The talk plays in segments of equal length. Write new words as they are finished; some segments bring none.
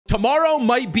Tomorrow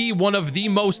might be one of the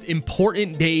most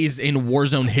important days in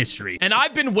Warzone history. And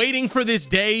I've been waiting for this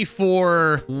day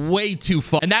for way too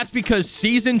far. And that's because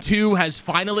Season 2 has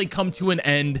finally come to an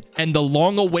end and the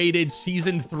long-awaited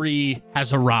Season 3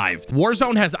 has arrived.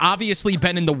 Warzone has obviously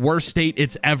been in the worst state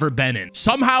it's ever been in.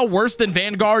 Somehow worse than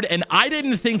Vanguard, and I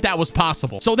didn't think that was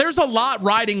possible. So there's a lot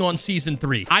riding on Season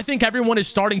 3. I think everyone is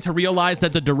starting to realize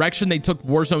that the direction they took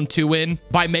Warzone 2 in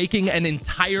by making an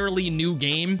entirely new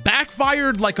game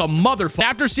backfired like a motherfucker.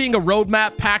 After seeing a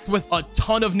roadmap packed with a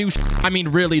ton of new I mean,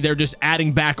 really, they're just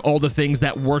adding back all the things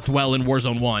that worked well in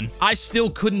Warzone 1. I still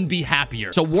couldn't be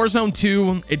happier. So Warzone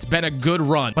 2, it's been a good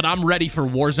run, but I'm ready for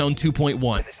Warzone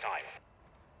 2.1.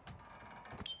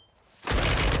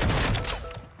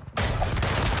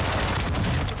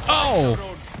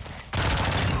 Oh!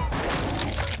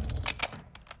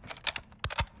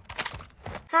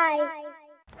 Hi.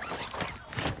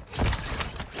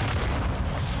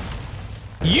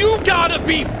 You gotta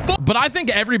be but I think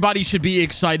everybody should be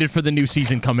excited for the new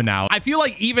season coming out. I feel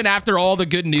like even after all the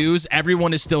good news,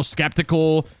 everyone is still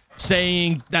skeptical,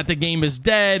 saying that the game is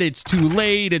dead, it's too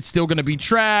late, it's still gonna be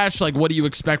trash. Like, what do you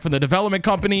expect from the development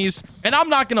companies? And I'm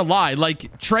not gonna lie,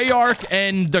 like, Treyarch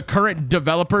and the current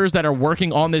developers that are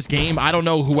working on this game, I don't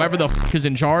know, whoever the f is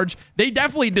in charge, they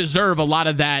definitely deserve a lot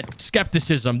of that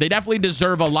skepticism. They definitely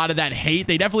deserve a lot of that hate.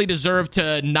 They definitely deserve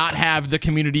to not have the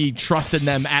community trust in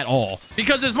them at all.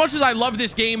 Because as much as I love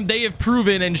this game, they have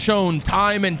proven and shown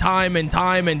time and time and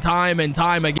time and time and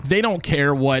time again, they don't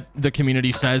care what the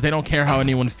community says. They don't care how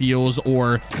anyone feels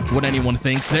or what anyone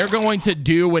thinks. They're going to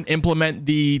do and implement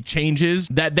the changes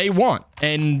that they want.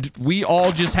 And we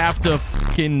all just have to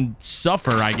fucking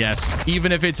suffer, I guess,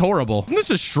 even if it's horrible. Isn't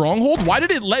this a stronghold? Why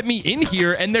did it let me in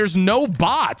here and there's no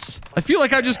bots? I feel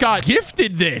like I just got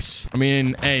gifted this. I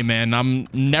mean, hey, man, I'm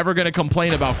never going to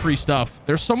complain about free stuff.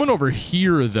 There's someone over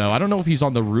here, though. I don't know if he's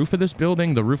on the roof of this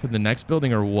building, the roof of the next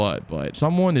building, or what, but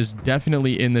someone is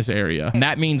definitely in this area. And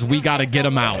that means we got to get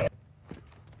him out.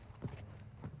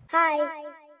 Hi.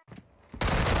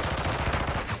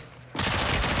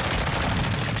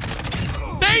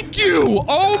 Thank you.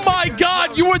 Oh my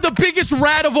God. You are the biggest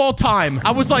rat of all time.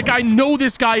 I was like, I know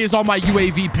this guy is on my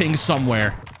UAV ping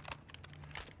somewhere.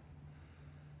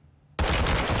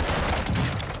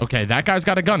 Okay, that guy's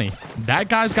got a gunny. That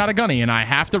guy's got a gunny, and I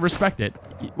have to respect it.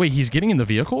 Wait, he's getting in the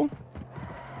vehicle?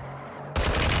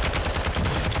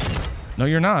 No,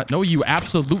 you're not. No, you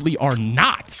absolutely are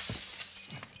not.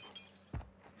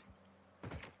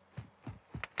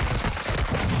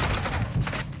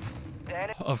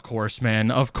 Of course,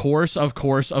 man. Of course, of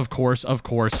course, of course, of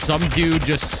course. Some dude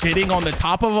just sitting on the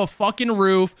top of a fucking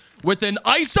roof with an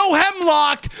ISO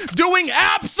hemlock doing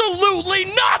absolutely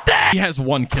nothing. He has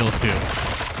one kill, too.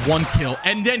 One kill.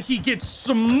 And then he gets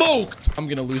smoked. I'm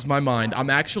going to lose my mind. I'm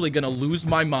actually going to lose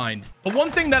my mind. But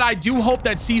one thing that I do hope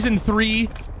that Season 3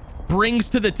 brings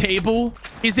to the table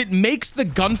is it makes the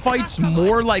gunfights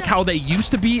more like how they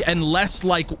used to be and less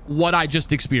like what I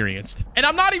just experienced. And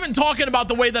I'm not even talking about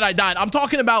the way that I died. I'm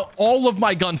talking about all of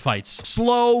my gunfights.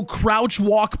 Slow, crouch,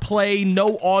 walk, play,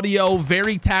 no audio,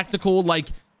 very tactical. Like,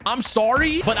 I'm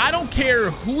sorry, but I don't care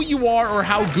who you are or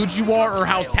how good you are or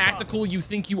how tactical you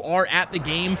think you are at the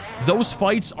game. Those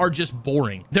fights are just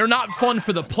boring. They're not fun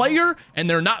for the player and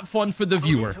they're not fun for the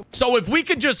viewer. So if we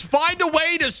could just find a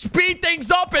way to speed things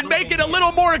up and make it a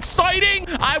little more exciting,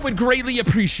 I would greatly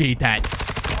appreciate that.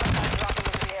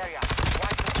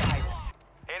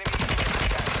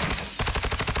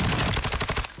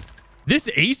 This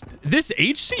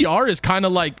HCR is kind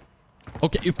of like,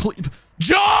 okay, please,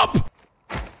 jump!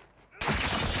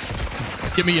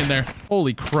 Get me in there.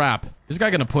 Holy crap. Is this guy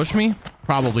gonna push me?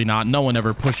 Probably not. No one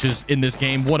ever pushes in this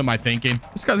game. What am I thinking?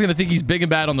 This guy's gonna think he's big and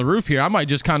bad on the roof here. I might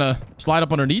just kind of slide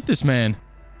up underneath this man.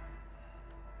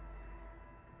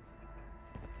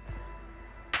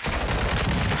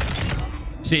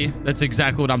 See, that's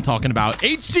exactly what I'm talking about.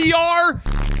 HCR,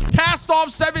 cast off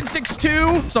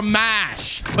 762,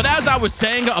 smash. But as I was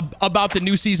saying about the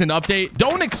new season update,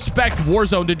 don't expect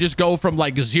Warzone to just go from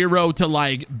like 0 to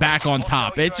like back on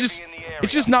top. It's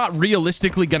just not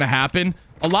realistically gonna happen.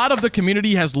 A lot of the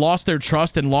community has lost their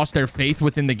trust and lost their faith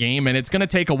within the game, and it's going to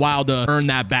take a while to earn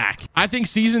that back. I think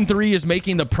Season 3 is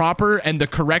making the proper and the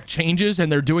correct changes,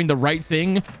 and they're doing the right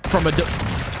thing from a...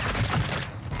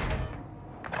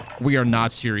 We are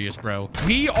not serious, bro.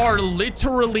 We are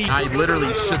literally... I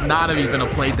literally should not have even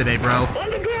played today, bro.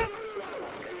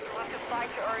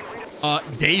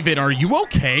 David, are you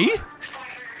okay?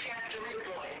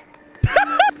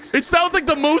 It sounds like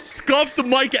the most scuffed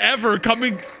mic ever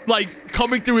coming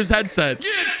through his headset. Get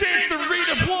a chance to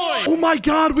redeploy. Oh my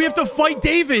God, we have to fight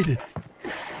David.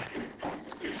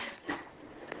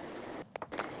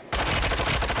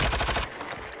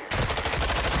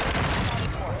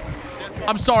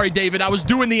 I'm sorry, David. I was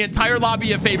doing the entire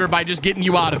lobby a favor by just getting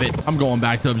you out of it. I'm going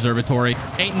back to observatory.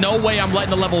 Ain't no way I'm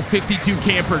letting a level 52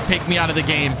 camper take me out of the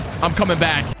game. I'm coming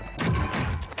back.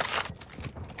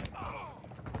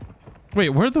 Wait,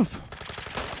 where the...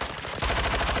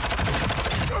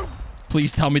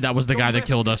 Please tell me that was the guy that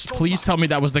killed us. Please tell me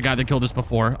that was the guy that killed us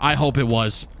before. I hope it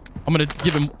was. I'm going to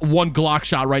give him one Glock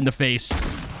shot right in the face.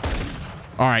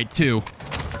 All right, 2.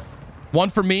 1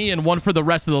 for me and 1 for the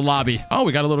rest of the lobby. Oh,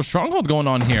 we got a little stronghold going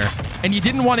on here. And you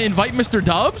didn't want to invite Mr.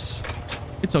 Dubs?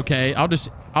 It's okay. I'll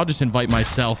just invite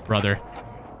myself, brother.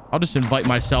 I'll just invite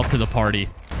myself to the party.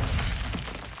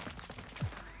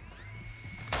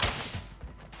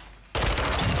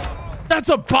 That's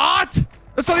a bot?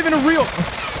 That's not even a real...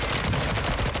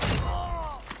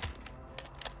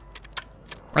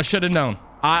 I should have known.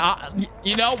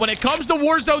 You know, when it comes to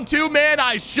Warzone 2, man,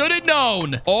 I should have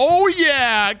known. Oh,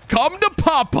 yeah. Come to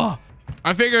Papa.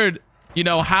 I figured, you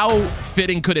know, how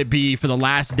fitting could it be for the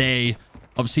last day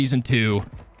of Season 2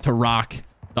 to rock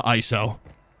the ISO?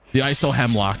 The ISO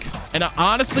Hemlock. And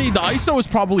honestly, the ISO is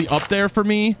probably up there for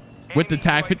me with the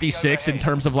TAC 56 in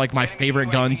terms of like my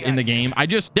favorite guns in the game.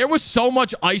 There was so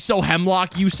much ISO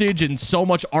Hemlock usage and so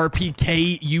much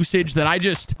RPK usage that I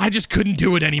just couldn't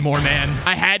do it anymore, man.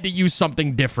 I had to use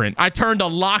something different. I turned a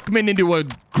Lockman into a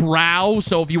Grow.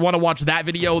 So if you want to watch that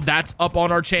video, that's up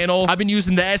on our channel. I've been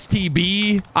using the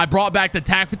STB. I brought back the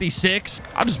TAC 56.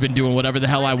 I've just been doing whatever the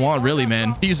hell I want, really,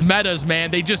 man. These metas, man,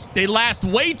 they last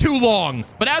way too long.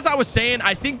 But as I was saying,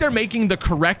 I think they're making the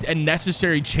correct and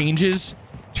necessary changes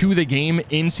to the game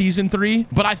in Season 3,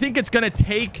 but I think it's going to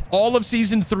take all of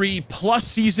Season 3 plus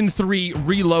Season 3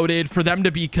 Reloaded for them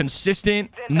to be consistent,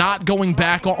 not going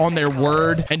back on their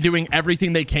word, and doing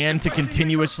everything they can to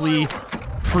continuously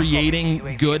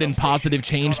creating good and positive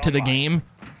change to the game.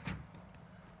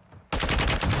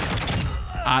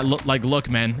 Look,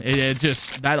 man, it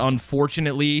just, that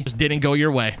unfortunately just didn't go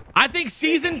your way. I think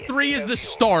Season 3 is the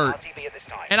start.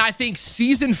 And I think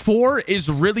Season 4 is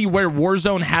really where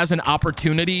Warzone has an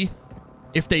opportunity,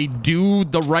 if they do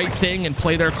the right thing and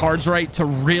play their cards right, to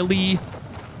really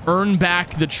earn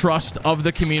back the trust of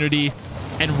the community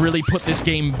and really put this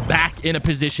game back in a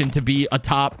position to be a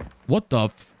top... What the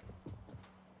f...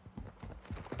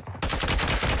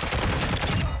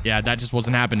 Yeah, that just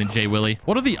wasn't happening, Jay Willie.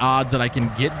 What are the odds that I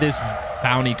can get this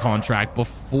bounty contract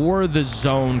before the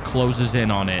zone closes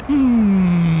in on it?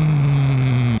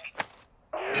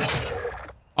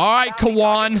 All right,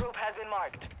 Kawan.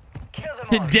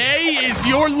 Today is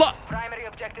your luck. Primary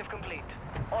objective complete.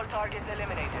 All targets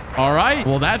eliminated. All right.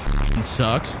 Well, that f***ing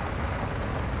sucks.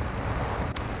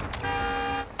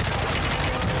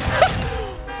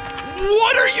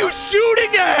 What are you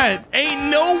shooting at?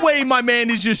 Ain't no way my man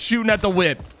is just shooting at the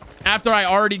whip after I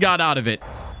already got out of it.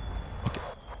 Okay.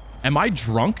 Am I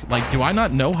drunk? Like, do I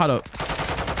not know how to...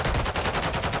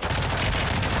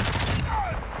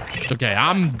 Okay,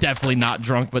 I'm definitely not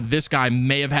drunk, but this guy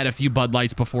may have had a few Bud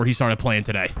Lights before he started playing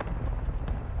today.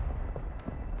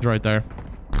 He's right there.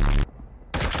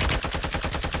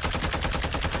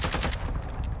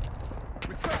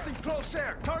 Requesting close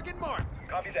air. Target marked.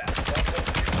 Copy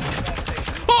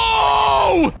that.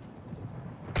 Oh!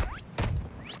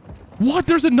 What?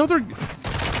 There's another...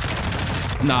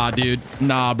 Nah, dude.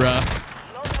 Nah, bruh.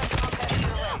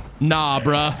 Nah,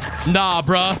 bruh. Nah,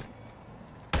 bruh.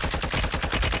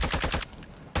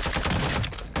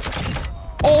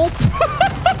 Oh,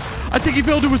 I think he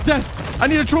fell to his death. I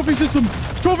need a trophy system.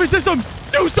 Trophy system.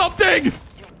 Do something.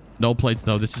 No plates,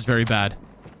 though. This is very bad.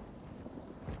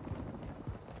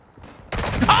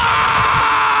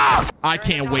 Ah! I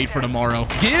can't wait for tomorrow.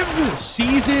 Give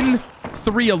Season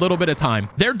 3 a little bit of time.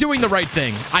 They're doing the right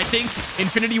thing. I think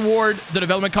Infinity Ward, the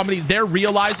development company, they're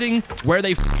realizing where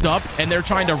they f***ed up and they're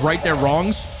trying to right their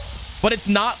wrongs. But it's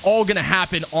not all going to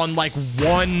happen on like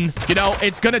one, you know,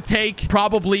 it's going to take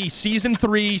probably Season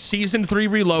 3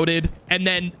 Reloaded. And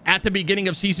then at the beginning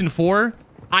of Season 4,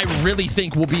 I really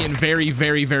think we'll be in very,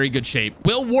 very, very good shape.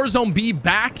 Will Warzone be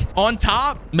back on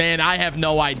top? Man, I have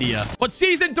no idea. But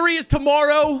Season 3 is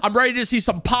tomorrow. I'm ready to see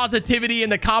some positivity in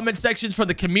the comment sections for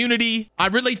the community. I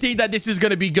really think that this is going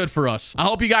to be good for us. I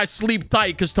hope you guys sleep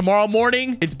tight because tomorrow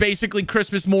morning, it's basically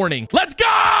Christmas morning. Let's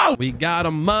go! We got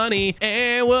our money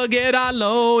and we'll get our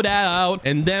loadout.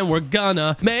 And then we're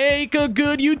gonna make a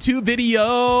good YouTube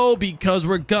video because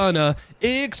we're gonna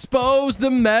expose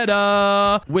the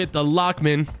meta with the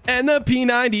Lockman and the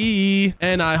P90,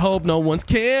 and I hope no one's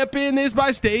camping this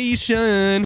buy station.